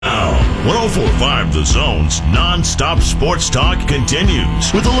104.5 The Zone's non-stop sports talk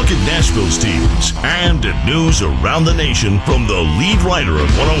continues with a look at Nashville's teams and at news around the nation from the lead writer of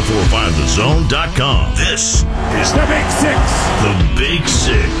 1045thezone.com. This is The Big Six. The Big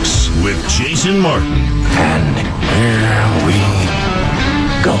Six with Jason Martin. And here we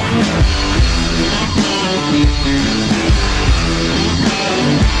go.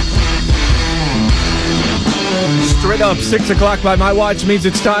 Straight up, 6 o'clock by my watch means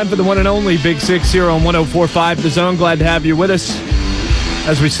it's time for the one and only Big Six here on 104.5 The Zone. Glad to have you with us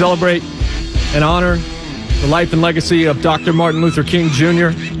as we celebrate and honor the life and legacy of Dr. Martin Luther King Jr.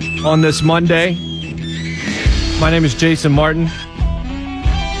 on this Monday. My name is Jason Martin.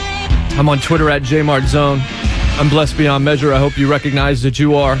 I'm on Twitter at JMartZone. I'm blessed beyond measure. I hope you recognize that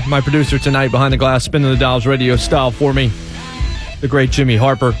you are my producer tonight behind the glass, spinning the dials radio style for me, the great Jimmy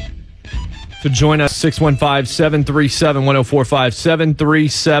Harper. To join us,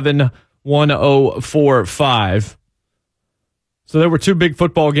 615-737-1045, 737-1045. So there were two big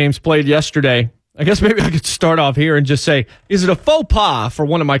football games played yesterday. I guess maybe I could start off here and just say, is it a faux pas for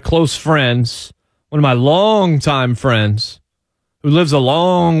one of my close friends, one of my longtime friends, who lives a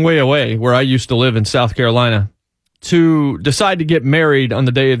long way away where I used to live in South Carolina, to decide to get married on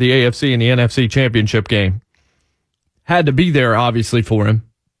the day of the AFC and the NFC championship game? Had to be there, obviously, for him.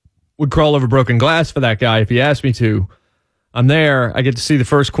 Would crawl over broken glass for that guy if he asked me to. I'm there. I get to see the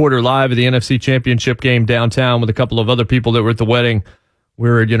first quarter live of the NFC championship game downtown with a couple of other people that were at the wedding. We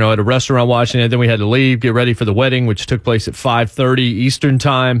were, at a restaurant watching it. Then we had to leave, get ready for the wedding, which took place at 5:30 Eastern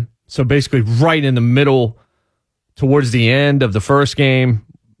time. So basically right in the middle, towards the end of the first game.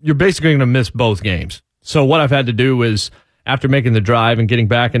 You're basically going to miss both games. So what I've had to do is, after making the drive and getting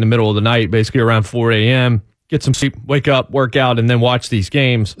back in the middle of the night, basically around 4 a.m., get some sleep, wake up, work out, and then watch these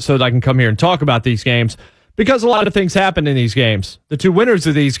games so that I can come here and talk about these games, because a lot of things happen in these games. The two winners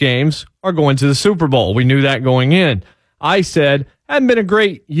of these games are going to the Super Bowl. We knew that going in. I said, hadn't been a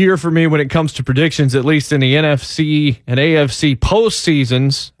great year for me when it comes to predictions, at least in the NFC and AFC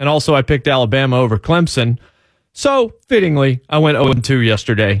postseasons, and also I picked Alabama over Clemson. So, fittingly, I went 0-2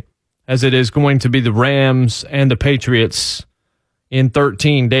 yesterday, as it is going to be the Rams and the Patriots in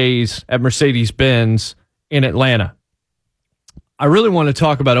 13 days at Mercedes-Benz in Atlanta. I really want to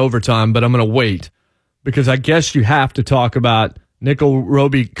talk about overtime, but I'm going to wait, because I guess you have to talk about Nickell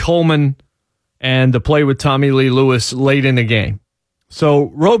Robey-Coleman and the play with Tommy Lee Lewis late in the game.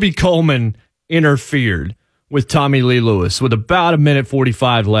 So Robey-Coleman interfered with Tommy Lee Lewis with about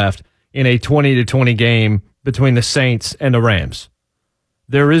 1:45 left in a 20-20 game between the Saints and the Rams.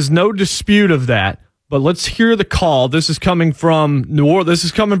 There is no dispute of that, but let's hear the call. This is coming from New Orleans. This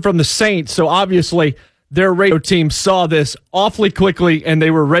is coming from the Saints, so obviously their radio team saw this awfully quickly, and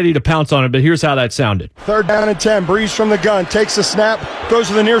they were ready to pounce on it, but here's how that sounded. 3rd down and 10. Breeze from the gun. Takes the snap. Throws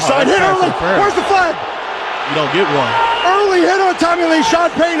to the near side. Hit early. Where's the flag? You don't get one. Early hit on Tommy Lee. Sean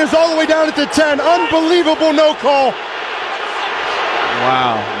Payton is all the way down at the 10. Unbelievable no call.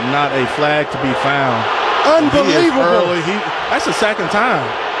 Wow. Not a flag to be found. Unbelievable. That's the second time.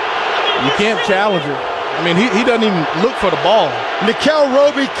 You can't challenge it. I mean, he doesn't even look for the ball. Nickell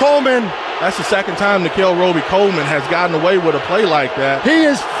Robey-Coleman. That's the second time Nickell Robey-Coleman has gotten away with a play like that. He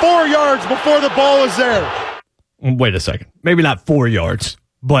is 4 yards before the ball is there. Wait a second. Maybe not 4 yards,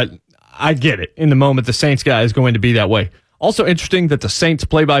 but I get it. In the moment, the Saints guy is going to be that way. Also interesting that the Saints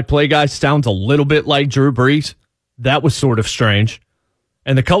play-by-play guy sounds a little bit like Drew Brees. That was sort of strange.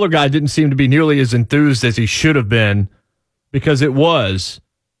 And the color guy didn't seem to be nearly as enthused as he should have been, because it was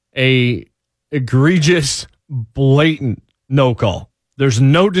a egregious, blatant no call. There's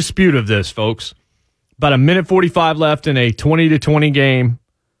no dispute of this, folks. About 1:45 left in a 20-20 game.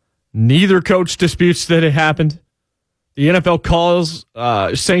 Neither coach disputes that it happened. The NFL calls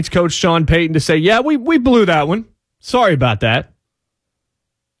Saints coach Sean Payton to say, yeah, we blew that one. Sorry about that.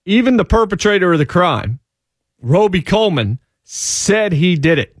 Even the perpetrator of the crime, Robey-Coleman, said he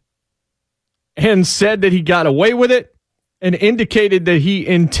did it and said that he got away with it and indicated that he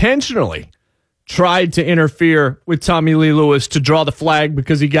intentionally tried to interfere with Tommy Lee Lewis to draw the flag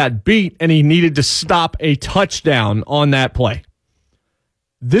because he got beat and he needed to stop a touchdown on that play.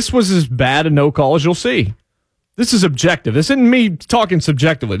 This was as bad a no call as you'll see. This is objective. This isn't me talking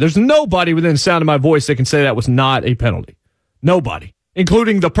subjectively. There's nobody within the sound of my voice that can say that was not a penalty. Nobody.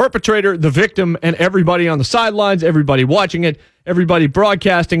 Including the perpetrator, the victim, and everybody on the sidelines, everybody watching it, everybody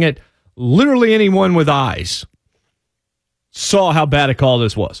broadcasting it. Literally anyone with eyes saw how bad a call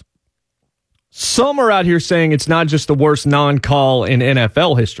this was. Some are out here saying it's not just the worst non-call in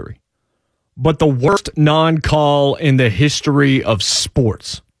NFL history, but the worst non-call in the history of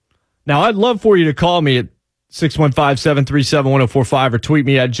sports. Now, I'd love for you to call me at 615-737-1045 or tweet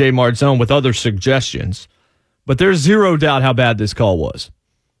me at jmartzone with other suggestions. But there's zero doubt how bad this call was.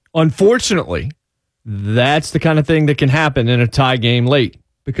 Unfortunately, that's the kind of thing that can happen in a tie game late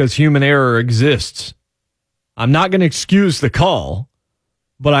because human error exists. I'm not going to excuse the call,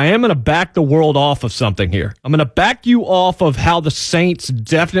 but I am going to back the world off of something here. I'm going to back you off of how the Saints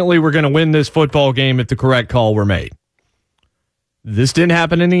definitely were going to win this football game if the correct call were made. This didn't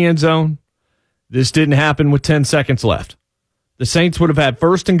happen in the end zone. This didn't happen with 10 seconds left. The Saints would have had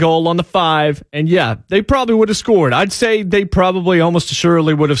 1st and goal on the 5, and yeah, they probably would have scored. I'd say they probably almost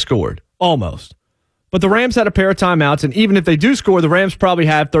assuredly would have scored. Almost. But the Rams had a pair of timeouts, and even if they do score, the Rams probably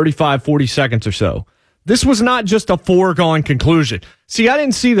have 35, 40 seconds or so. This was not just a foregone conclusion. See, I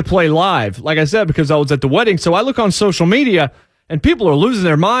didn't see the play live, like I said, because I was at the wedding, so I look on social media, and people are losing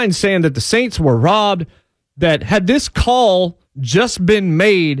their minds saying that the Saints were robbed, that had this call just been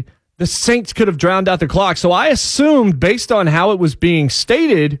made, the Saints could have drowned out the clock. So I assumed, based on how it was being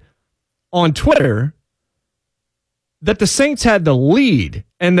stated on Twitter, that the Saints had the lead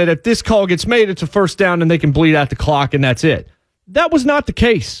and that if this call gets made, it's a first down and they can bleed out the clock and that's it. That was not the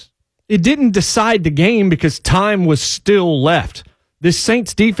case. It didn't decide the game because time was still left. This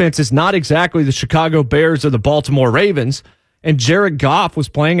Saints defense is not exactly the Chicago Bears or the Baltimore Ravens, and Jared Goff was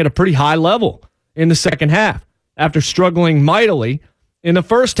playing at a pretty high level in the second half after struggling mightily in the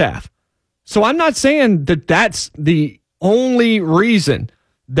first half. So I'm not saying that that's the only reason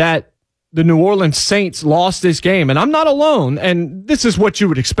that the New Orleans Saints lost this game. And I'm not alone. And this is what you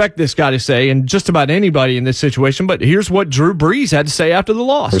would expect this guy to say and just about anybody in this situation. But here's what Drew Brees had to say after the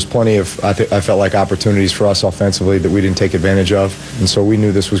loss. There's plenty of, I felt like, opportunities for us offensively that we didn't take advantage of. And so we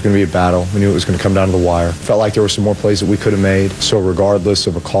knew this was going to be a battle. We knew it was going to come down to the wire. Felt like there were some more plays that we could have made. So regardless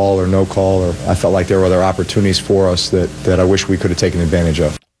of a call or no call, or I felt like there were other opportunities for us that I wish we could have taken advantage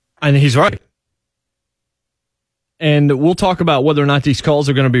of. And he's right. And we'll talk about whether or not these calls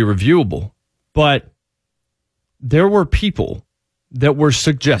are going to be reviewable. But there were people that were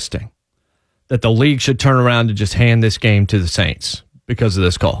suggesting that the league should turn around and just hand this game to the Saints because of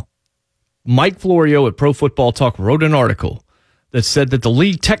this call. Mike Florio at Pro Football Talk wrote an article that said that the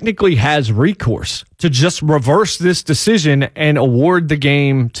league technically has recourse to just reverse this decision and award the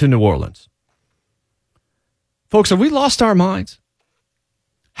game to New Orleans. Folks, have we lost our minds?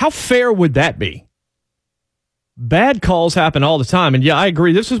 How fair would that be? Bad calls happen all the time. And yeah, I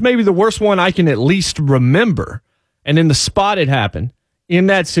agree. This was maybe the worst one I can at least remember. And in the spot it happened, in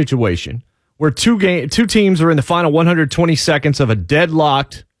that situation, where two teams are in the final 120 seconds of a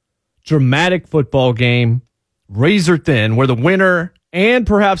deadlocked, dramatic football game, razor thin, where the winner and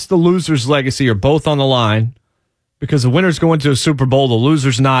perhaps the loser's legacy are both on the line, because the winner's going to a Super Bowl, the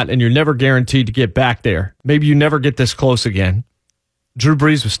loser's not, and you're never guaranteed to get back there. Maybe you never get this close again. Drew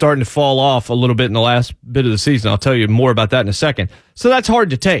Brees was starting to fall off a little bit in the last bit of the season. I'll tell you more about that in a second. So that's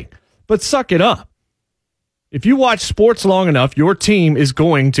hard to take. But suck it up. If you watch sports long enough, your team is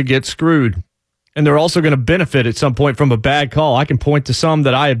going to get screwed. And they're also going to benefit at some point from a bad call. I can point to some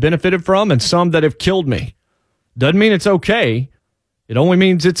that I have benefited from and some that have killed me. Doesn't mean it's okay. It only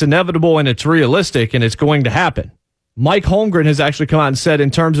means it's inevitable and it's realistic and it's going to happen. Mike Holmgren has actually come out and said,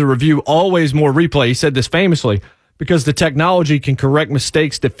 in terms of review, always more replay. He said this famously, because the technology can correct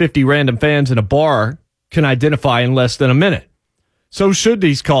mistakes that 50 random fans in a bar can identify in less than a minute. So should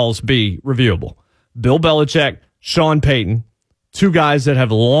these calls be reviewable? Bill Belichick, Sean Payton, two guys that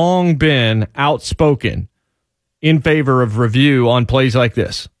have long been outspoken in favor of review on plays like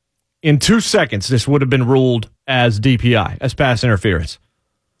this. In 2 seconds, this would have been ruled as DPI, as pass interference.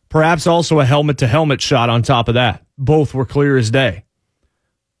 Perhaps also a helmet-to-helmet shot on top of that. Both were clear as day.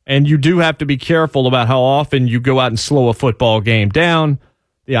 And you do have to be careful about how often you go out and slow a football game down.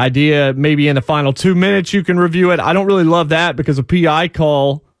 The idea, maybe in the final 2 minutes you can review it. I don't really love that because a PI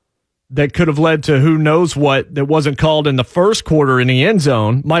call that could have led to who knows what that wasn't called in the first quarter in the end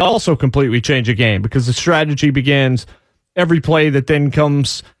zone might also completely change a game, because the strategy begins. Every play that then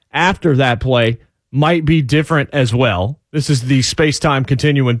comes after that play might be different as well. This is the space-time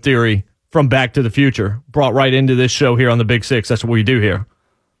continuum theory from Back to the Future, brought right into this show here on the Big Six. That's what we do here.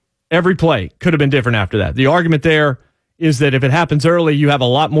 Every play could have been different after that. The argument there is that if it happens early, you have a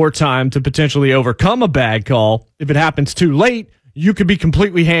lot more time to potentially overcome a bad call. If it happens too late, you could be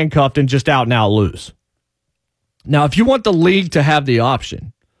completely handcuffed and just out and out lose. Now, if you want the league to have the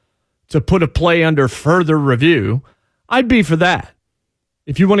option to put a play under further review, I'd be for that.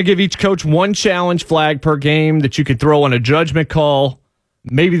 If you want to give each coach one challenge flag per game that you could throw on a judgment call,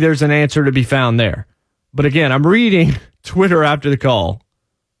 maybe there's an answer to be found there. But again, I'm reading Twitter after the call,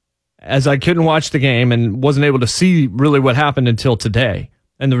 as I couldn't watch the game and wasn't able to see really what happened until today.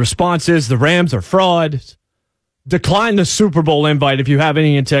 And the response is the Rams are frauds. Decline the Super Bowl invite if you have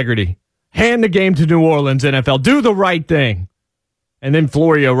any integrity. Hand the game to New Orleans, NFL. Do the right thing. And then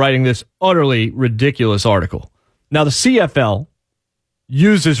Florio writing this utterly ridiculous article. Now, the CFL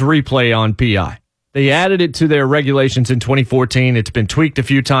uses replay on PI. They added it to their regulations in 2014. It's been tweaked a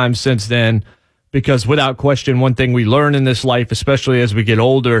few times since then because without question, one thing we learn in this life, especially as we get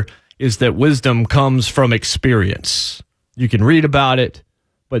older, is that wisdom comes from experience. You can read about it,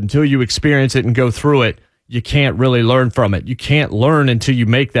 but until you experience it and go through it, you can't really learn from it. You can't learn until you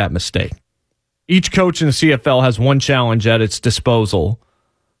make that mistake. Each coach in the CFL has one challenge at its disposal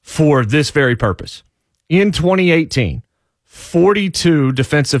for this very purpose. In 2018, 42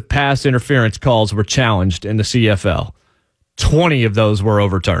 defensive pass interference calls were challenged in the CFL. 20 of those were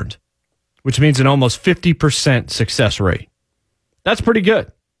overturned, which means an almost 50% success rate. That's pretty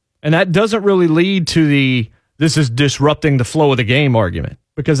good. And that doesn't really lead to the this is disrupting the flow of the game argument,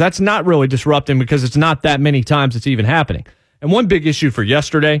 because that's not really disrupting because it's not that many times it's even happening. And one big issue for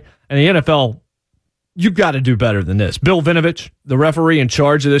yesterday, and the NFL, you've got to do better than this. Bill Vinovich, the referee in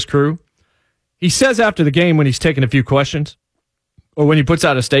charge of this crew, he says after the game when he's taking a few questions or when he puts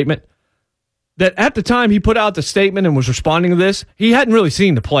out a statement that at the time he put out the statement and was responding to this, he hadn't really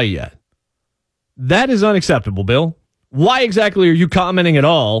seen the play yet. That is unacceptable, Bill. Why exactly are you commenting at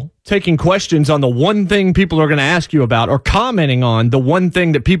all, taking questions on the one thing people are going to ask you about, or commenting on the one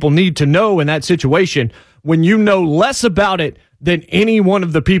thing that people need to know in that situation when you know less about it than any one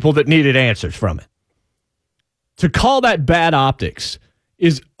of the people that needed answers from it? To call that bad optics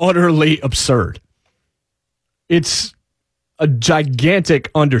is utterly absurd. It's a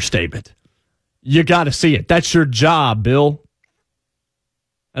gigantic understatement. You got to see it. That's your job, Bill.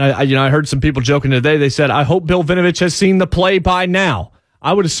 And I heard some people joking today. They said, I hope Bill Vinovich has seen the play by now.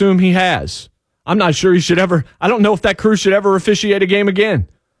 I would assume he has. I'm not sure he should ever. I don't know if that crew should ever officiate a game again.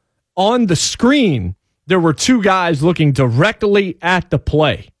 On the screen, there were two guys looking directly at the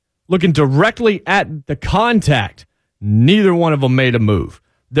play, looking directly at the contact. Neither one of them made a move.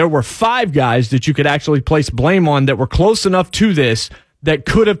 There were 5 guys that you could actually place blame on that were close enough to this that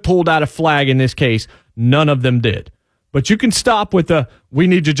could have pulled out a flag in this case. None of them did. But you can stop with the, we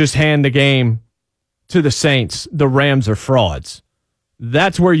need to just hand the game to the Saints. The Rams are frauds.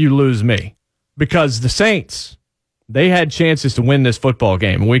 That's where you lose me. Because the Saints, they had chances to win this football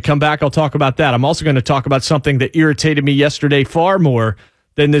game. When we come back, I'll talk about that. I'm also going to talk about something that irritated me yesterday far more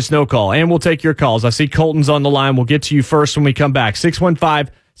than this no call. And we'll take your calls. I see Colton's on the line. We'll get to you first when we come back.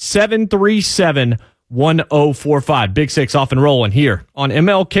 615-737-1045. Big Six off and rolling here on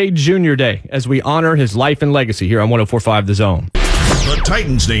MLK Jr. Day as we honor his life and legacy here on 104.5 The Zone. The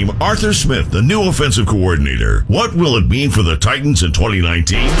Titans name Arthur Smith the new offensive coordinator. What will it mean for the Titans in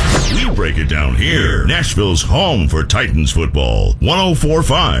 2019? We break it down here. Nashville's home for Titans football.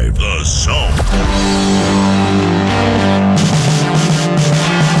 104.5 The Zone.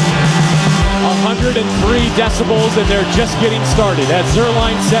 103 decibels, and they're just getting started as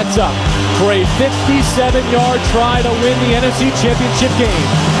Zuerlein sets up for a 57-yard try to win the NFC Championship game.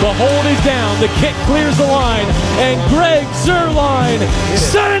 The hold is down, the kick clears the line, and Greg Zuerlein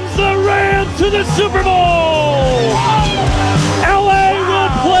sends the Rams to the Super Bowl! LA will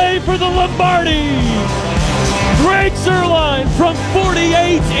play for the Lombardi! Greg Zuerlein from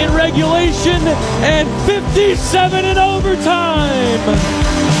 48 in regulation and 57 in overtime.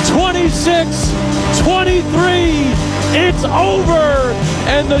 26-23, it's over,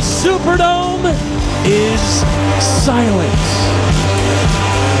 and the Superdome is silent.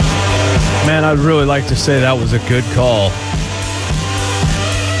 Man, I'd really like to say that was a good call.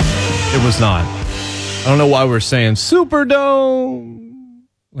 It was not. I don't know why we're saying Superdome.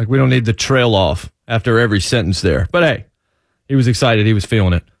 Like we don't need the trail off after every sentence there. But hey, he was excited. He was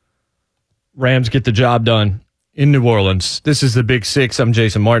feeling it. Rams get the job done in New Orleans. This is the Big Six. I'm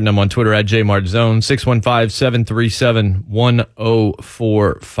Jason Martin. I'm on Twitter at JMartZone.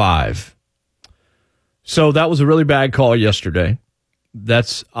 615-737-1045. So that was a really bad call yesterday.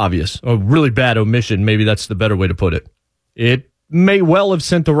 That's obvious. A really bad omission. Maybe that's the better way to put it. It may well have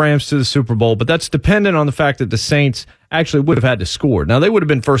sent the Rams to the Super Bowl, but that's dependent on the fact that the Saints actually would have had to score. Now, they would have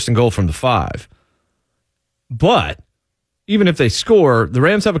been first and goal from the 5. But even if they score, the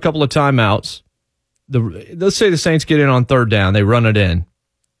Rams have a couple of timeouts. Let's say the Saints get in on third down. They run it in.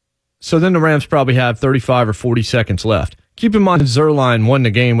 So then the Rams probably have 35 or 40 seconds left. Keep in mind, Zuerlein won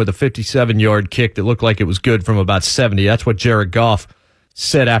the game with a 57-yard kick that looked like it was good from about 70. That's what Jared Goff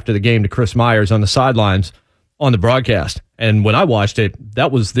said after the game to Chris Myers on the sidelines on the broadcast. And when I watched it,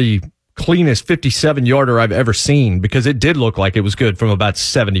 that was the cleanest 57-yarder I've ever seen because it did look like it was good from about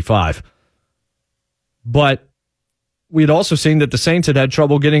 75. But we had also seen that the Saints had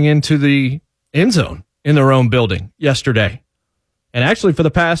trouble getting into the end zone in their own building yesterday, and actually for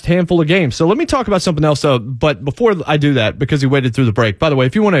the past handful of games. So let me talk about something else, though. But before I do that, because he waited through the break, by the way,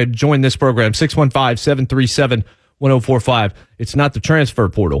 if you want to join this program, 615-737-1045. It's not the transfer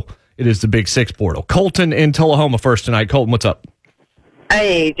portal. It is the Big Six portal. Colton in Tullahoma first tonight. Colton, what's up?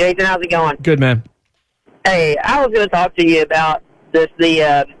 Hey, Jason, how's it going? Good, man. Hey, I was going to talk to you about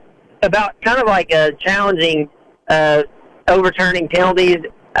about kind of like challenging overturning penalties.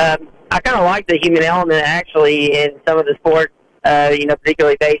 I kind of like the human element actually in some of the sports,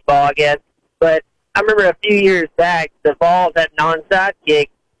 particularly baseball, I guess. But I remember a few years back, the ball, that non-side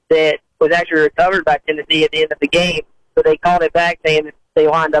kick that was actually recovered by Tennessee at the end of the game, so they called it back saying that they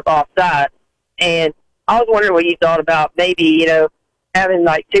lined up offside. And I was wondering what you thought about maybe, having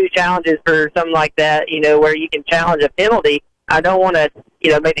like two challenges for something like that, where you can challenge a penalty. I don't want to,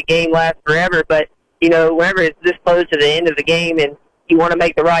 make the game last forever, but, whenever it's this close to the end of the game and you want to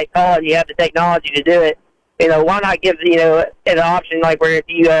make the right call and you have the technology to do it, why not give, an option like where if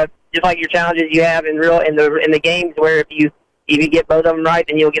you, just like your challenges you have in the games where if you get both of them right,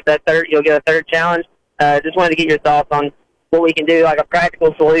 then you'll get a third challenge. Just wanted to get your thoughts on what we can do, like a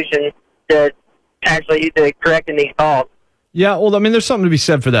practical solution to correcting these calls. Yeah, well, I mean, there's something to be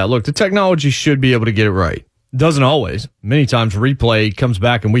said for that. Look, the technology should be able to get it right. Doesn't always. Many times replay comes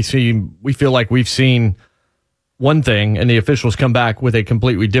back and we feel like we've seen one thing and the officials come back with a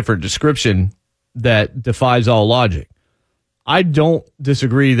completely different description that defies all logic. I don't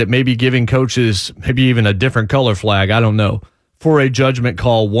disagree that maybe giving coaches maybe even a different color flag, I don't know, for a judgment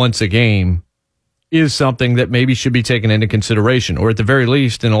call once a game is something that maybe should be taken into consideration, or at the very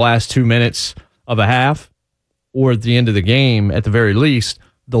least in the last 2 minutes of a half, or at the end of the game, at the very least,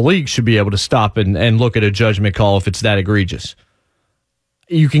 the league should be able to stop and look at a judgment call if it's that egregious.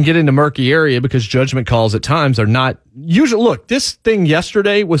 You can get into murky area because judgment calls at times are not usually. Look, this thing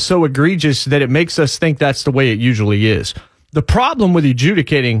yesterday was so egregious that it makes us think that's the way it usually is. The problem with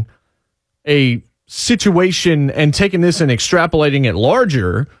adjudicating a situation and taking this and extrapolating it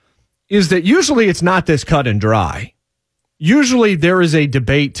larger is that usually it's not this cut and dry. Usually there is a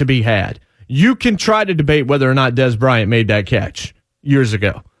debate to be had. You can try to debate whether or not Dez Bryant made that catch years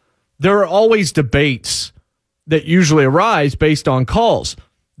ago. There are always debates that usually arise based on calls.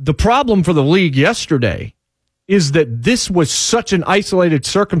 The problem for the league yesterday is that this was such an isolated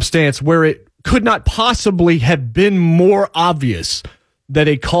circumstance where it could not possibly have been more obvious that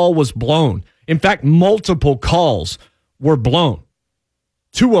a call was blown. In fact, multiple calls were blown.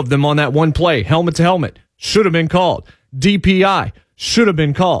 2 of them on that one play, helmet to helmet, should have been called. DPI should have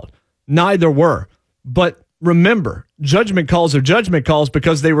been called. Neither were. But remember, judgment calls are judgment calls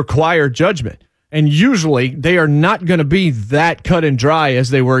because they require judgment. And usually they are not going to be that cut and dry as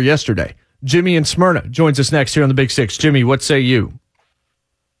they were yesterday. Jimmy in Smyrna joins us next here on the Big Six. Jimmy, what say you?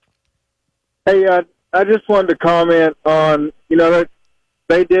 Hey, I just wanted to comment on, that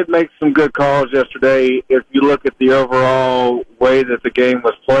they did make some good calls yesterday. If you look at the overall way that the game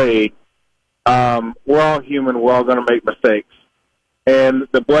was played, we're all human. We're all going to make mistakes. And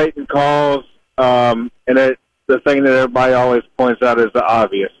the blatant calls, the thing that everybody always points out is the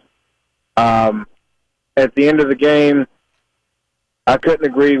obvious. At the end of the game, I couldn't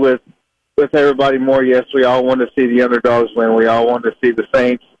agree with everybody more. Yes, we all wanted to see the underdogs win. We all wanted to see the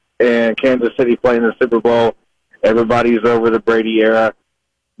Saints and Kansas City playing the Super Bowl. Everybody's over the Brady era.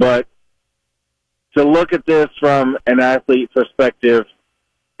 But to look at this from an athlete perspective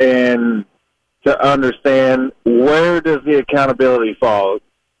and to understand where does the accountability fall.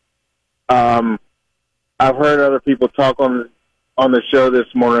 I've heard other people talk on the show this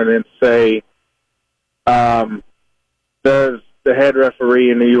morning and say, does the head referee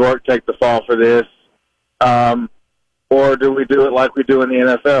in New York take the fall for this? Or do we do it like we do in the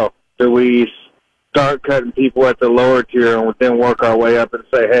NFL? Do we start cutting people at the lower tier and then work our way up and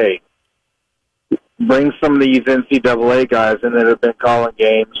say, hey, bring some of these NCAA guys in that have been calling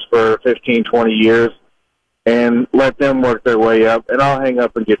games for 15, 20 years and let them work their way up, and I'll hang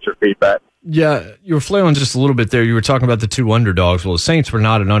up and get your feedback. Yeah, you were flailing just a little bit there. You were talking about the 2 underdogs. Well, the Saints were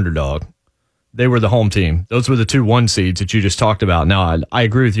not an underdog. They were the home team. Those were the 2 1 seeds that you just talked about. Now, I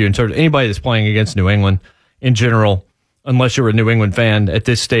agree with you in terms of anybody that's playing against New England in general, unless you're a New England fan at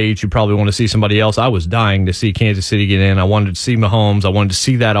this stage, you probably want to see somebody else. I was dying to see Kansas City get in. I wanted to see Mahomes. I wanted to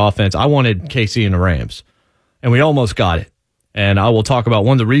see that offense. I wanted KC and the Rams, and we almost got it. And I will talk about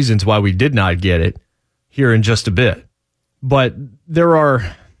one of the reasons why we did not get it here in just a bit. But there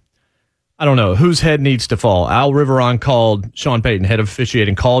are, I don't know, whose head needs to fall. Al Riveron called Sean Payton, head of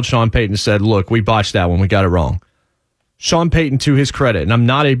officiating, called Sean Payton and said, look, we botched that one. We got it wrong. Sean Payton, to his credit, and I'm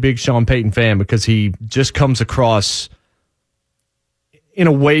not a big Sean Payton fan because he just comes across in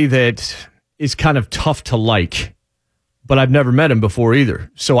a way that is kind of tough to like, but I've never met him before either,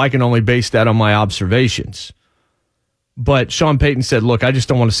 so I can only base that on my observations. But Sean Payton said, look, I just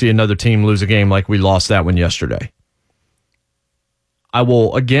don't want to see another team lose a game like we lost that one yesterday. I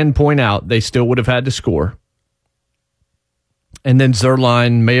will again point out they still would have had to score. And then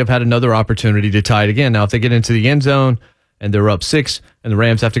Zuerlein may have had another opportunity to tie it again. Now, if they get into the end zone and they're up 6 and the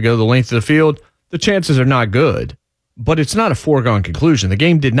Rams have to go the length of the field, the chances are not good. But it's not a foregone conclusion. The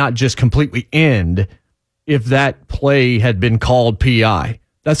game did not just completely end if that play had been called PI.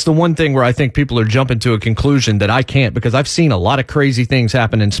 That's the one thing where I think people are jumping to a conclusion that I can't, because I've seen a lot of crazy things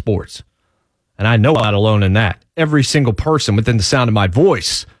happen in sports. And I know I'm not alone in that. Every single person within the sound of my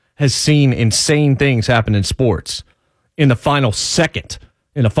voice has seen insane things happen in sports. In the final second,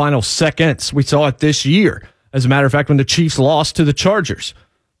 in the final seconds, we saw it this year. As a matter of fact, when the Chiefs lost to the Chargers,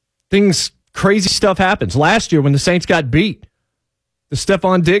 crazy stuff happens. Last year when the Saints got beat, the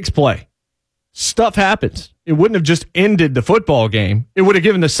Stephon Diggs play, stuff happens. It wouldn't have just ended the football game. It would have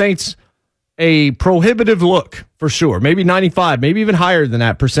given the Saints a prohibitive look for sure. Maybe 95, maybe even higher than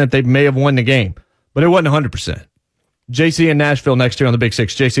that percent. They may have won the game, but it wasn't 100%. JC in Nashville next year on the Big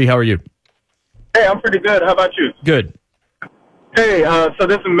Six. JC, how are you? Hey, I'm pretty good. How about you? Good. Hey, so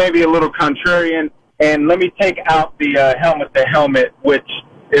this is maybe a little contrarian, and let me take out the helmet to helmet, which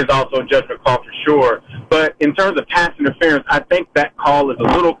is also a judgment call for sure. But in terms of pass interference, I think that call is a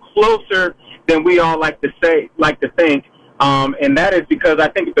little closer than we all like to think, and that is because I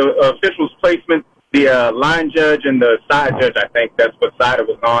think the officials' placement, the line judge and the side judge, I think that's what side it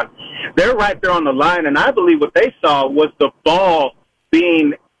was on, they're right there on the line, and I believe what they saw was the ball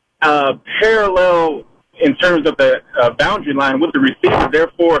being parallel in terms of the boundary line with the receiver.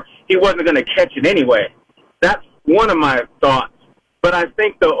 Therefore, he wasn't going to catch it anyway. That's one of my thoughts. But I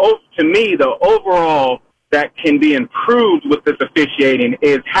think to me, the overall that can be improved with this officiating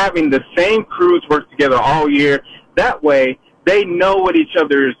is having the same crews work together all year. That way, they know what each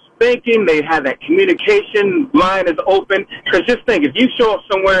other is thinking. They have that communication line is open. Because just think, if you show up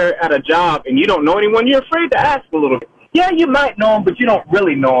somewhere at a job and you don't know anyone, you're afraid to ask a little bit. Yeah, you might know them, but you don't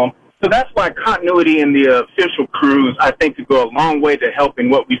really know them. So that's why continuity in the official crews, I think, could go a long way to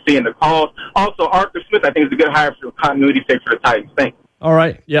helping what we see in the calls. Also, Arthur Smith, I think, is a good hire for continuity's sake for the Titans. Thanks. All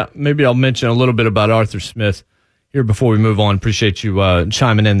right. Yeah, maybe I'll mention a little bit about Arthur Smith here before we move on. Appreciate you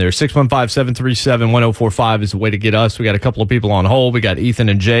chiming in there. 615-737-1045 is the way to get us. We got a couple of people on hold. We got Ethan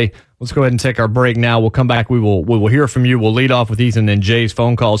and Jay. Let's go ahead and take our break now. We'll come back. We will hear from you. We'll lead off with Ethan and Jay's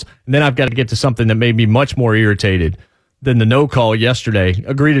phone calls. And then I've got to get to something that made me much more irritated than the no call yesterday.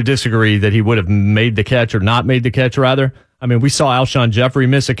 Agree to disagree that he would have made the catch or not made the catch, rather. I mean, we saw Alshon Jeffrey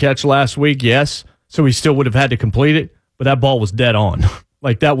miss a catch last week, yes, so he still would have had to complete it, but that ball was dead on.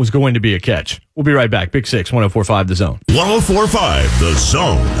 Like, that was going to be a catch. We'll be right back. Big Six, 104.5 The Zone. 104.5 The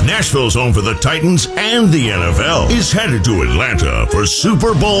Zone. Nashville's home for the Titans and the NFL is headed to Atlanta for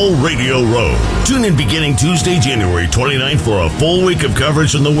Super Bowl Radio Road. Tune in beginning Tuesday, January 29th for a full week of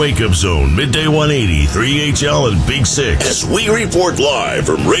coverage from the Wake Up Zone, Midday 180, 3HL, and Big Six as we report live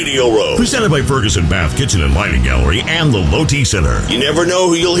from Radio Road. Presented by Ferguson Bath Kitchen and Lighting Gallery and the Low-T Center. You never know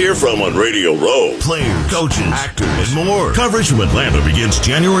who you'll hear from on Radio Road. Players, coaches, actors, and more. Coverage from Atlanta begins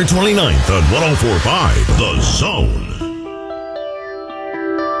January 29th on 104.5 The Zone.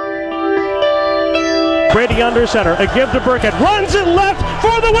 Brady under center. A give to Burkhead. Runs it left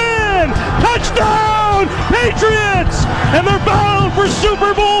for the win. Touchdown, Patriots! And they're bound for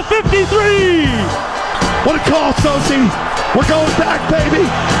Super Bowl 53. What a call, Sosi. We're going back, baby.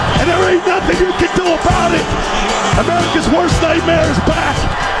 And there ain't nothing you can do about it. America's worst nightmare is back.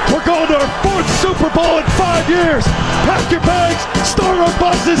 We're going to our 4th Super Bowl in 5 years. Pack your bags, start our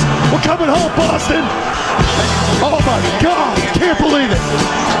buses. We're coming home, Boston. Oh my God, can't believe it.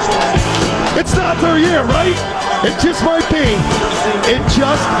 It's not their year, right? It just might be. It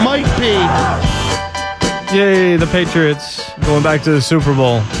just might be. Yay, the Patriots going back to the Super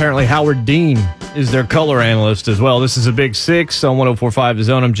Bowl. Apparently Howard Dean is their color analyst as well. This is a Big Six on 104.5 The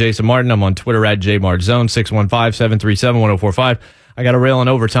Zone. I'm Jason Martin. I'm on Twitter at JMartZone, 615-737-1045. I got a rail in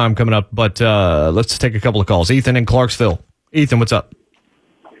overtime coming up, but let's take a couple of calls. Ethan in Clarksville. Ethan, what's up?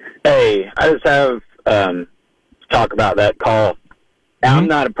 Hey, I just have talk about that call. Now,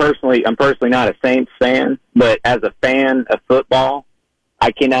 I'm personally not a Saints fan, but as a fan of football,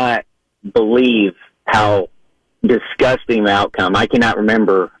 I cannot believe how disgusting the outcome. I cannot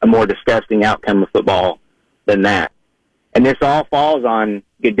remember a more disgusting outcome of football than that. And this all falls on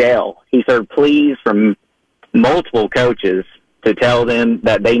Goodell. He's heard pleas from multiple coaches to tell them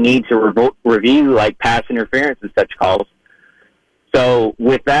that they need to review like pass interference and such calls. So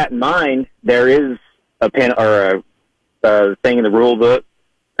with that in mind, there is a thing in the rule book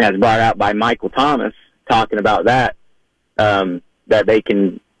as brought out by Michael Thomas, talking about that they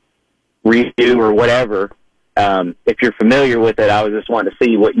can redo or whatever. If you're familiar with it, I was just wanting to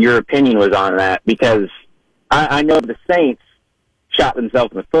see what your opinion was on that, because I know the Saints shot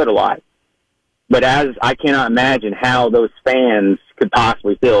themselves in the foot a lot. But I cannot imagine how those fans could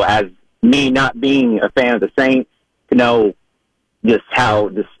possibly feel, as me not being a fan of the Saints, to know just how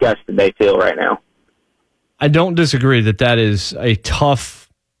disgusted they feel right now. I don't disagree that is a tough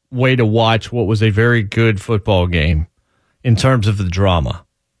way to watch what was a very good football game in terms of the drama.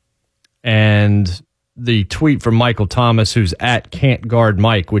 And the tweet from Michael Thomas, who's at Can't Guard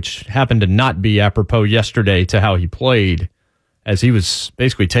Mike, which happened to not be apropos yesterday to how he played, as he was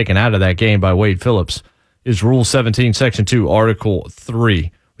basically taken out of that game by Wade Phillips, is Rule 17, Section 2, Article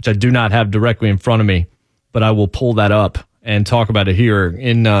 3, which I do not have directly in front of me, but I will pull that up and talk about it here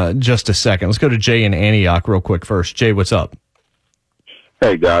in just a second. Let's go to Jay in Antioch real quick first. Jay, what's up?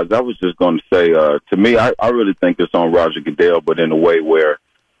 Hey, guys, I was just going to say, to me, I really think it's on Roger Goodell, but in a way where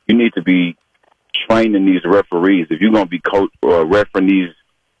you need to be training these referees. If you're going to be refereeing these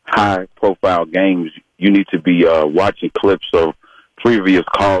high-profile games, you need to be watching clips of previous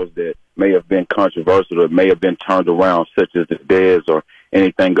calls that may have been controversial or may have been turned around, such as the Dez or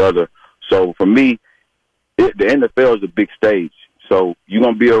anything other. So for me, the NFL is a big stage. So you're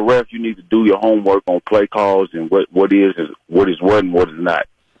going to be a ref, you need to do your homework on play calls and what is what and what is not.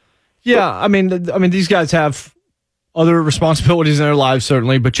 Yeah, I mean, these guys have other responsibilities in their lives,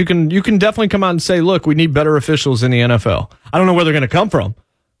 certainly, but you can definitely come out and say, look, we need better officials in the NFL. I don't know where they're going to come from.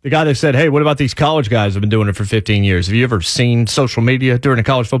 The guy that said, hey, what about these college guys who have been doing it for 15 years? Have you ever seen social media during a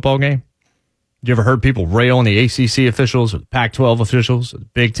college football game? Have you ever heard people rail on the ACC officials or the Pac-12 officials or the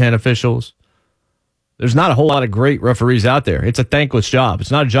Big Ten officials? There's not a whole lot of great referees out there. It's a thankless job. It's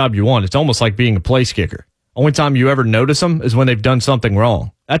not a job you want. It's almost like being a place kicker. Only time you ever notice them is when they've done something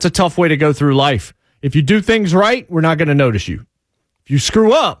wrong. That's a tough way to go through life. If you do things right, we're not going to notice you. If you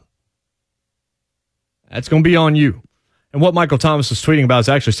screw up, that's going to be on you. And what Michael Thomas was tweeting about is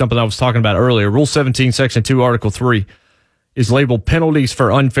actually something I was talking about earlier. Rule 17, Section 2, Article 3 is labeled penalties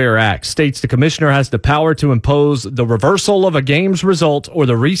for unfair acts. States the commissioner has the power to impose the reversal of a game's result or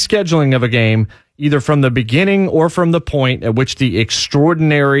the rescheduling of a game, either from the beginning or from the point at which the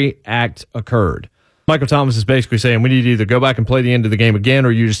extraordinary act occurred. Michael Thomas is basically saying we need to either go back and play the end of the game again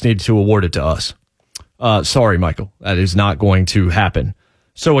or you just need to award it to us. Sorry, Michael. That is not going to happen.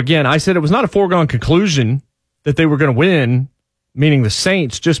 So again, I said it was not a foregone conclusion that they were going to win, meaning the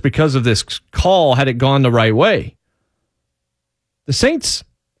Saints, just because of this call had it gone the right way. The Saints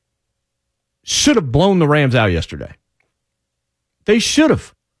should have blown the Rams out yesterday. They should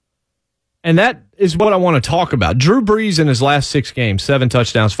have. And that is what I want to talk about. Drew Brees in his last 6 games, 7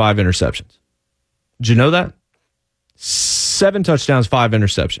 touchdowns, 5 interceptions. Did you know that? 7 touchdowns, 5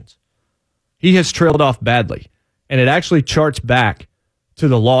 interceptions. He has trailed off badly. And it actually charts back to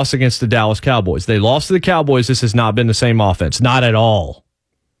the loss against the Dallas Cowboys. They lost to the Cowboys. This has not been the same offense. Not at all.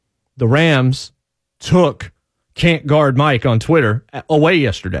 The Rams took Can't Guard Mike on Twitter away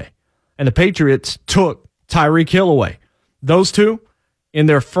yesterday. And the Patriots took Tyreek Hill away. Those two, in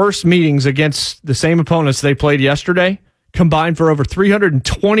their first meetings against the same opponents they played yesterday, combined for over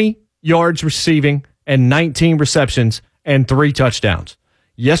 320 yards receiving and 19 receptions and 3 touchdowns.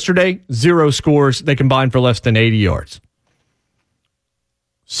 Yesterday, 0 scores. They combined for less than 80 yards.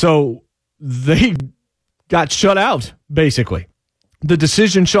 So they got shut out, basically. The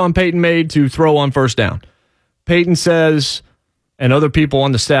decision Sean Payton made to throw on first down. Payton says, and other people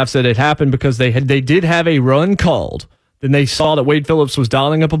on the staff said it happened because they did have a run called. Then they saw that Wade Phillips was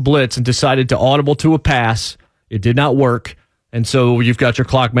dialing up a blitz and decided to audible to a pass. It did not work. And so you've got your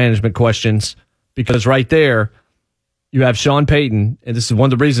clock management questions, because right there you have Sean Payton, and this is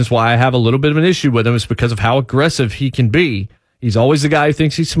one of the reasons why I have a little bit of an issue with him, is because of how aggressive he can be. He's always the guy who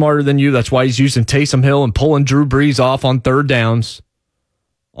thinks he's smarter than you. That's why he's using Taysom Hill and pulling Drew Brees off on third downs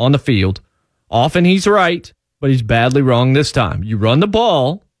on the field. Often he's right, but he's badly wrong this time. You run the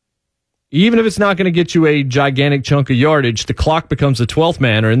ball, even if it's not going to get you a gigantic chunk of yardage, the clock becomes the 12th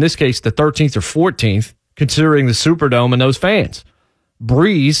man, or in this case, the 13th or 14th, considering the Superdome and those fans.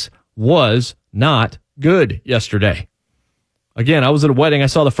 Brees was not good yesterday. Again, I was at a wedding. I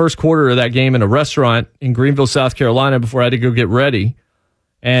saw the first quarter of that game in a restaurant in Greenville, South Carolina, before I had to go get ready.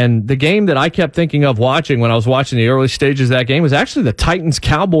 And the game that I kept thinking of watching when I was watching the early stages of that game was actually the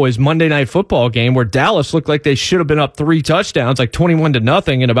Titans-Cowboys Monday Night Football game, where Dallas looked like they should have been up 3 touchdowns, like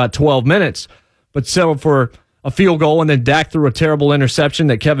 21-0 in about 12 minutes, but settled for a field goal, and then Dak threw a terrible interception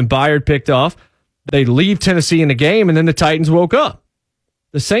that Kevin Byard picked off. They leave Tennessee in the game, and then the Titans woke up.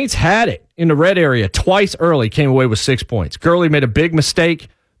 The Saints had it in the red area twice early, came away with 6 points. Gurley made a big mistake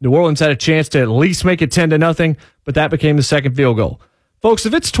New Orleans had a chance to at least make it 10-0, but that became the second field goal. Folks,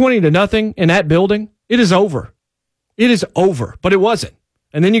 if it's 20-0 in that building, it is over. It is over, but it wasn't.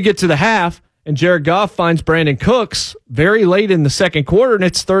 And then you get to the half, and Jared Goff finds Brandon Cooks very late in the second quarter, and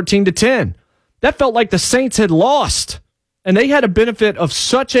it's 13-10. That felt like the Saints had lost, and they had a benefit of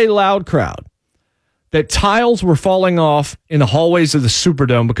such a loud crowd that tiles were falling off in the hallways of the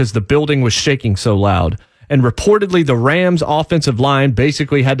Superdome because the building was shaking so loud. And reportedly, the Rams' offensive line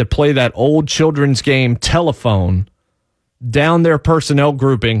basically had to play that old children's game telephone down their personnel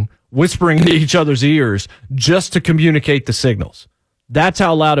grouping, whispering into each other's ears just to communicate the signals. That's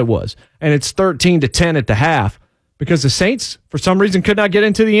how loud it was. And it's 13-10 at the half because the Saints, for some reason, could not get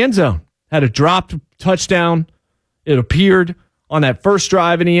into the end zone. Had a dropped touchdown. It appeared on that first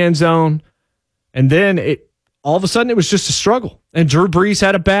drive in the end zone. And then all of a sudden it was just a struggle. And Drew Brees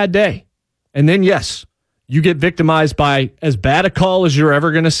had a bad day. And then, yes, you get victimized by as bad a call as you're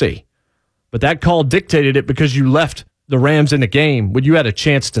ever going to see. But that call dictated it because you left the Rams in the game when you had a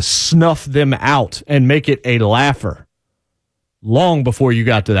chance to snuff them out and make it a laugher long before you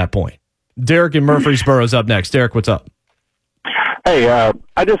got to that point. Derek in Murfreesboro is up next. Derek, what's up? Hey,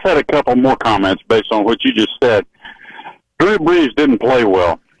 I just had a couple more comments based on what you just said. Drew Brees didn't play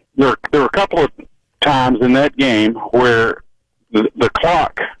well. There were a couple of times in that game where the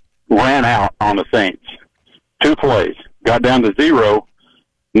clock ran out on the Saints. 2 plays. Got down to 0,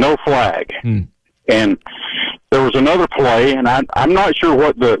 no flag. And there was another play, and I'm not sure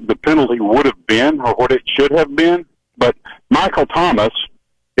what the penalty would have been or what it should have been, but Michael Thomas,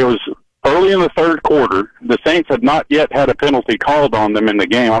 it was early in the third quarter. The Saints had not yet had a penalty called on them in the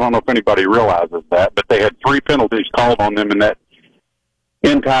game. I don't know if anybody realizes that, but they had 3 penalties called on them in that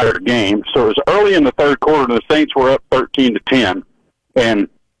entire game. So it was early in the third quarter, and the Saints were up 13-10, and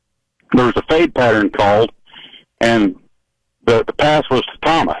there was a fade pattern called, and the pass was to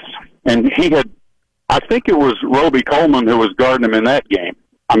Thomas. And he had, I think it was Roby Coleman who was guarding him in that game,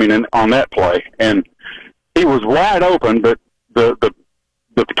 on that play. And he was wide open, but the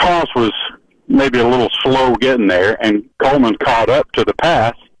toss was maybe a little slow getting there, and Coleman caught up to the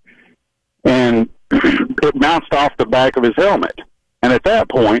pass, and it bounced off the back of his helmet. And at that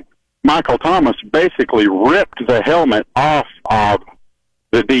point, Michael Thomas basically ripped the helmet off of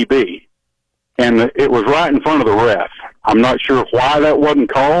the DB, and it was right in front of the ref. I'm not sure why that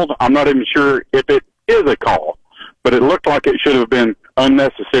wasn't called. I'm not even sure if it is a call, but it looked like it should have been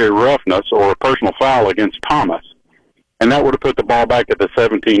unnecessary roughness or a personal foul against Thomas, and that would have put the ball back at the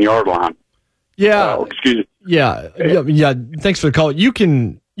 17-yard line. Yeah. Excuse me. Yeah. Thanks for the call. You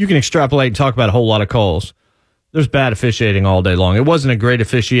can extrapolate and talk about a whole lot of calls. There's bad officiating all day long. It wasn't a great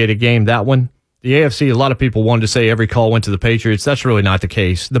officiated game, that one. The AFC, a lot of people wanted to say every call went to the Patriots. That's really not the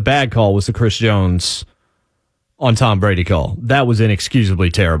case. The bad call was the Chris Jones on Tom Brady call. That was inexcusably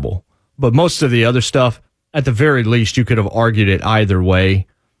terrible. But most of the other stuff, at the very least, you could have argued it either way.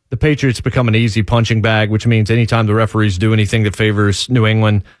 The Patriots become an easy punching bag, which means anytime the referees do anything that favors New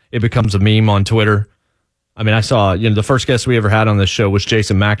England, it becomes a meme on Twitter. I saw, the first guest we ever had on this show was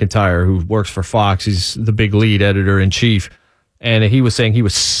Jason McIntyre, who works for Fox. He's the big lead editor-in-chief. And he was saying he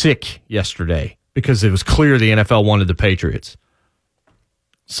was sick yesterday because it was clear the NFL wanted the Patriots.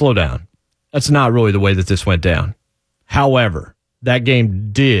 Slow down. That's not really the way that this went down. However, that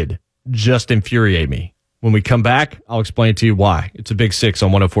game did just infuriate me. When we come back, I'll explain to you why. It's a Big Six on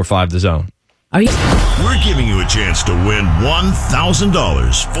 104.5 The Zone. We're giving you a chance to win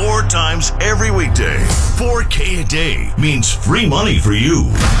 $1,000 4 times every weekday. $4K a day means free money for you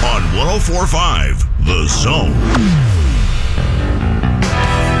on 104.5 The Zone.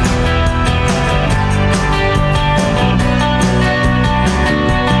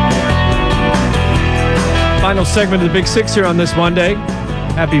 Final segment of the Big Six here on this Monday.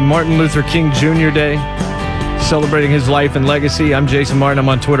 Happy Martin Luther King Jr. Day. Celebrating his life and legacy. I'm Jason Martin. I'm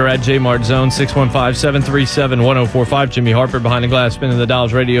on Twitter at JMartZone, 615-737-1045. Jimmy Harper behind the glass, spinning the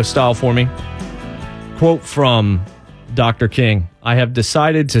dials radio style for me. Quote from Dr. King: I have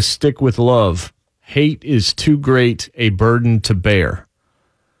decided to stick with love. Hate is too great a burden to bear.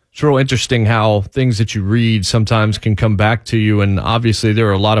 It's real interesting how things that you read sometimes can come back to you. And obviously there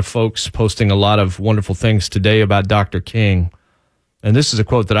are a lot of folks posting a lot of wonderful things today about Dr. King. And this is a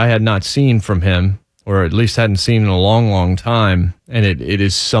quote that I had not seen from him, or at least hadn't seen in a long, long time. And it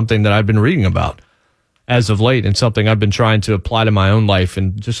is something that I've been reading about as of late and something I've been trying to apply to my own life.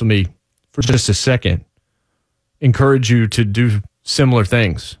 And just let me, for just a second, encourage you to do similar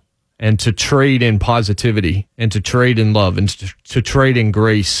things and to trade in positivity and to trade in love and to trade in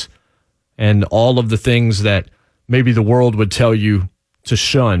grace and all of the things that maybe the world would tell you to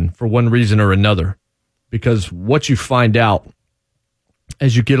shun for one reason or another. Because what you find out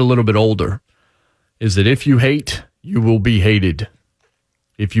as you get a little bit older is that if you hate, you will be hated.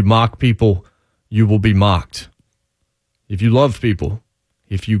 If you mock people, you will be mocked. If you love people,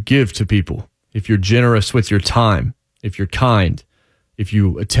 if you give to people, if you're generous with your time, if you're kind, if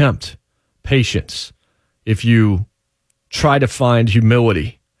you attempt patience, if you try to find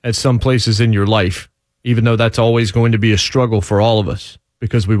humility at some places in your life, even though that's always going to be a struggle for all of us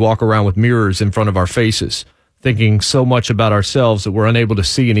because we walk around with mirrors in front of our faces, thinking so much about ourselves that we're unable to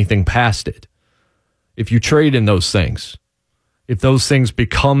see anything past it. If you trade in those things, if those things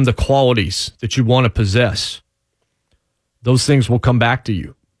become the qualities that you want to possess, those things will come back to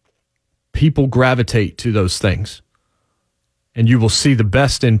you. People gravitate to those things. And you will see the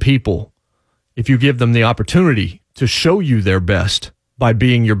best in people if you give them the opportunity to show you their best by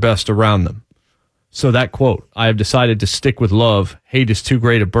being your best around them. So that quote, I have decided to stick with love, hate is too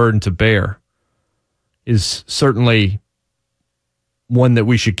great a burden to bear, is certainly one that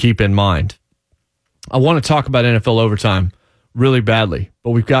we should keep in mind. I want to talk about NFL overtime really badly,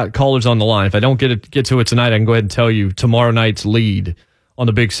 but we've got callers on the line. If I don't get to it tonight, I can go ahead and tell you tomorrow night's lead on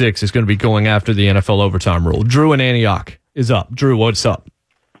the Big Six is going to be going after the NFL overtime rule. Drew in Antioch is up. Drew, what's up?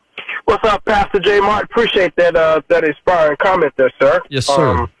 What's up, Pastor J. Mark? Appreciate that inspiring comment there, sir. Yes,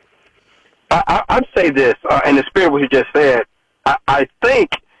 sir. I'd say this, in the spirit of what you just said, I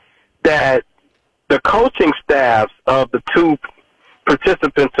think that the coaching staffs of the two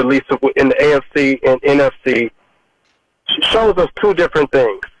participants, at least in the AFC and NFC, shows us two different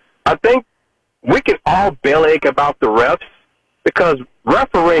things. I think we can all bellyache about the refs because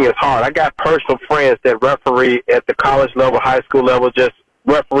refereeing is hard. I got personal friends that referee at the college level, high school level, just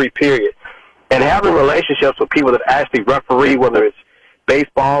referee, period. And having relationships with people that actually referee, whether it's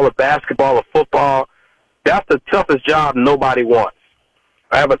baseball or basketball or football, that's the toughest job nobody wants.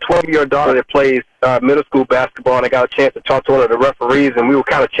 I have a 12-year-old daughter that plays middle school basketball, and I got a chance to talk to one of the referees, and we were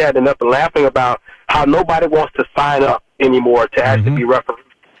kind of chatting up and laughing about how nobody wants to sign up anymore to actually be refereed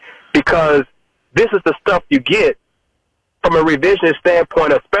because this is the stuff you get from a revisionist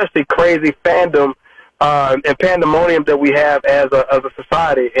standpoint, especially crazy fandom and pandemonium that we have as a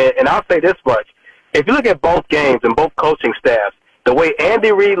society. And I'll say this much. If you look at both games and both coaching staffs, the way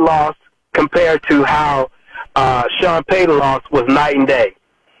Andy Reid lost compared to how Sean Payton lost was night and day.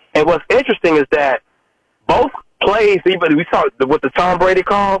 And what's interesting is that both plays, even we saw with the Tom Brady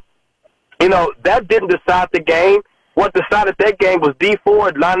call, that didn't decide the game. What decided that game was D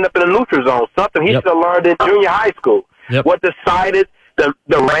Ford lining up in the neutral zone, something he should have learned in junior high school. What decided the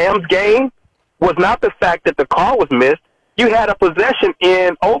Rams game was not the fact that the call was missed. You had a possession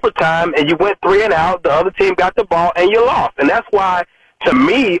in overtime, and you went 3 and out. The other team got the ball, and you lost. And that's why, to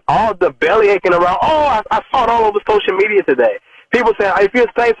me, all the bellyaching around, I saw it all over social media today. People say, if you're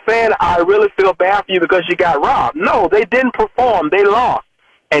a Saints fan, I really feel bad for you because you got robbed. No, they didn't perform. They lost.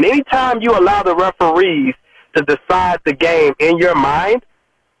 And anytime you allow the referees to decide the game in your mind,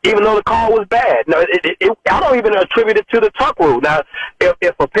 even though the call was bad. Now, I don't even attribute it to the tuck rule. Now,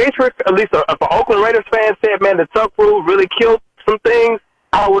 if a Patriot, at least if an Oakland Raiders fan said, man, the tuck rule really killed some things,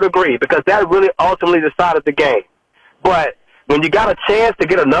 I would agree because that really ultimately decided the game. But when you got a chance to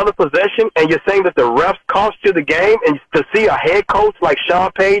get another possession and you're saying that the refs cost you the game, and to see a head coach like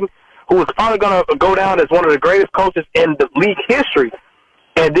Sean Payton, who is probably going to go down as one of the greatest coaches in the league history,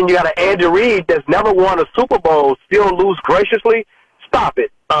 and then you got an Andy Reid that's never won a Super Bowl still lose graciously, stop it,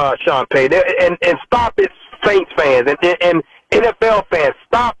 Sean Payton. And stop it, Saints fans and NFL fans.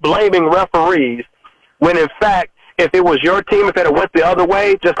 Stop blaming referees when, in fact, if it was your team, if it had went the other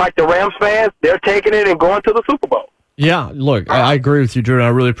way, just like the Rams fans, they're taking it and going to the Super Bowl. Yeah, look, I agree with you, Drew, and I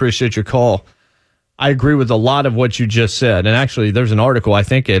really appreciate your call. I agree with a lot of what you just said. And actually, there's an article, I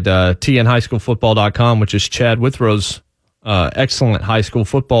think, at tnhighschoolfootball.com, which is Chad Withrow's excellent high school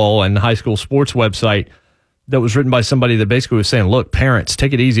football and high school sports website, that was written by somebody that basically was saying, look, parents,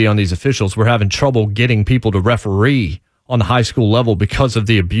 take it easy on these officials. We're having trouble getting people to referee on the high school level because of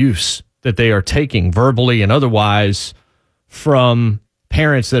the abuse that they are taking verbally and otherwise from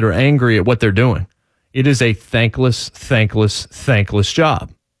parents that are angry at what they're doing. It is a thankless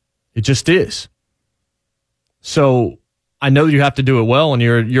job. It just is. So I know you have to do it well, and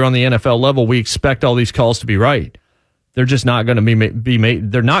you're on the NFL level. We expect all these calls to be right. They're just not going to be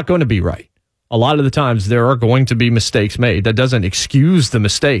made. They're not going to be right. A lot of the times there are going to be mistakes made. That doesn't excuse the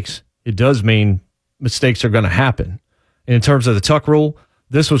mistakes. It does mean mistakes are going to happen. And in terms of the tuck rule,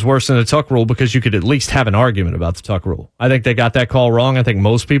 this was worse than the tuck rule because you could at least have an argument about the tuck rule. I think they got that call wrong. I think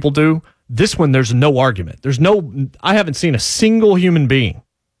most people do. This one, there's no argument. I haven't seen a single human being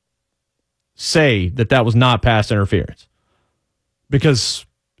say that was not pass interference because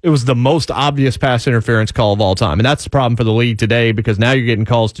It was the most obvious pass interference call of all time. And that's the problem for the league today, because now you're getting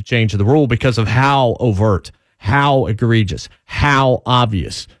calls to change the rule because of how overt, how egregious, how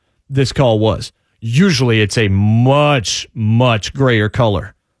obvious this call was. Usually it's a much, much grayer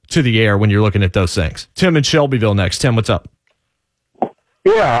color to the air when you're looking at those things. Tim in Shelbyville next. Tim, what's up?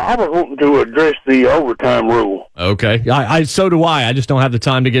 Yeah, I was wanting to address the overtime rule. Okay. So do I. I just don't have the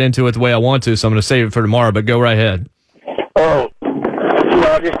time to get into it the way I want to, so I'm going to save it for tomorrow, but go right ahead.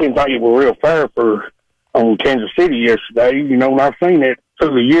 I just didn't think it was real fair on Kansas City yesterday. You know, and I've seen it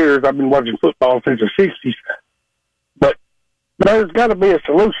through the years. I've been watching football since the 60s. But there's got to be a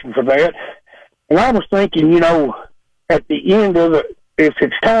solution for that. And I was thinking, you know, at the end of if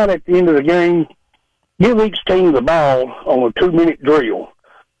it's tied at the end of the game, give each team the ball on a 2-minute drill.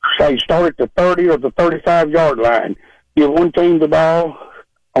 Say, start at the 30 or the 35-yard line. Give one team the ball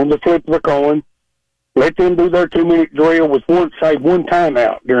on the flip of the coin. Let them do their 2-minute drill with one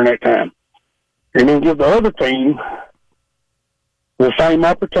timeout during that time. And then give the other team the same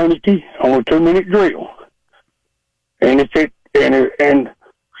opportunity on a 2-minute drill. And say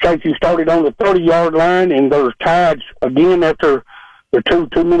if you started on the 30-yard line and there's ties again after the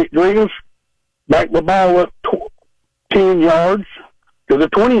 2-minute drills, back the ball up 10 yards to the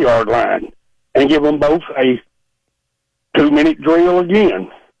 20-yard line and give them both a 2-minute drill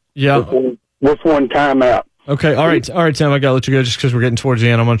again. Yeah. With one timeout. Okay, all right, Tim, I got to let you go just because we're getting towards the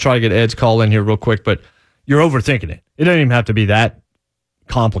end. I'm going to try to get Ed's call in here real quick, but you're overthinking it. It doesn't even have to be that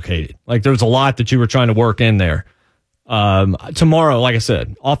complicated. Like, there's a lot that you were trying to work in there. Tomorrow, like I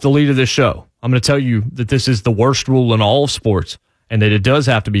said, off the lead of this show, I'm going to tell you that this is the worst rule in all of sports and that it does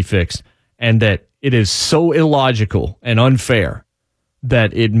have to be fixed and that it is so illogical and unfair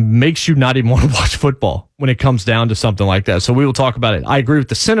that it makes you not even want to watch football when it comes down to something like that. So we will talk about it. I agree with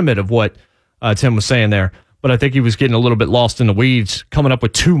the sentiment of what Tim was saying there, but I think he was getting a little bit lost in the weeds, coming up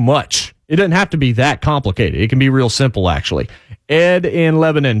with too much. It doesn't have to be that complicated. It can be real simple, actually. Ed in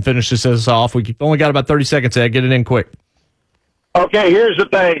Lebanon finishes us off. We only got about 30 seconds, Ed. Get it in quick. Okay, here's the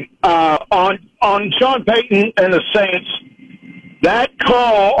thing. On Sean Payton and the Saints, that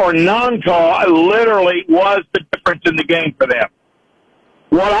call or non-call literally was the difference in the game for them.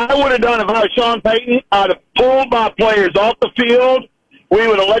 What I would have done if I was Sean Payton, I'd have pulled my players off the field. We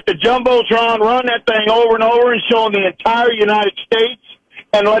would have let the Jumbotron run that thing over and over and show the entire United States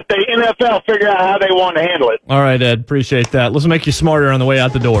and let the NFL figure out how they want to handle it. All right, Ed. Appreciate that. Let's make you smarter on the way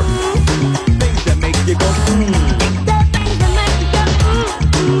out the door.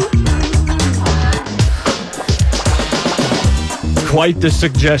 Quite the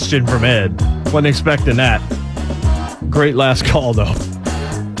suggestion from Ed. Wasn't expecting that. Great last call, though.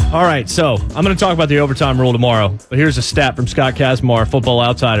 All right, so I'm going to talk about the overtime rule tomorrow. But here's a stat from Scott Kazmar, Football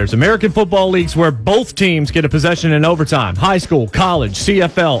Outsiders. American football leagues where both teams get a possession in overtime. High school, college,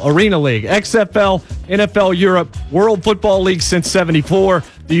 CFL, Arena League, XFL, NFL Europe, World Football League since 74,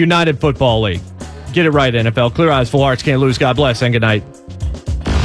 the United Football League. Get it right, NFL. Clear eyes, full hearts, can't lose. God bless, and good night.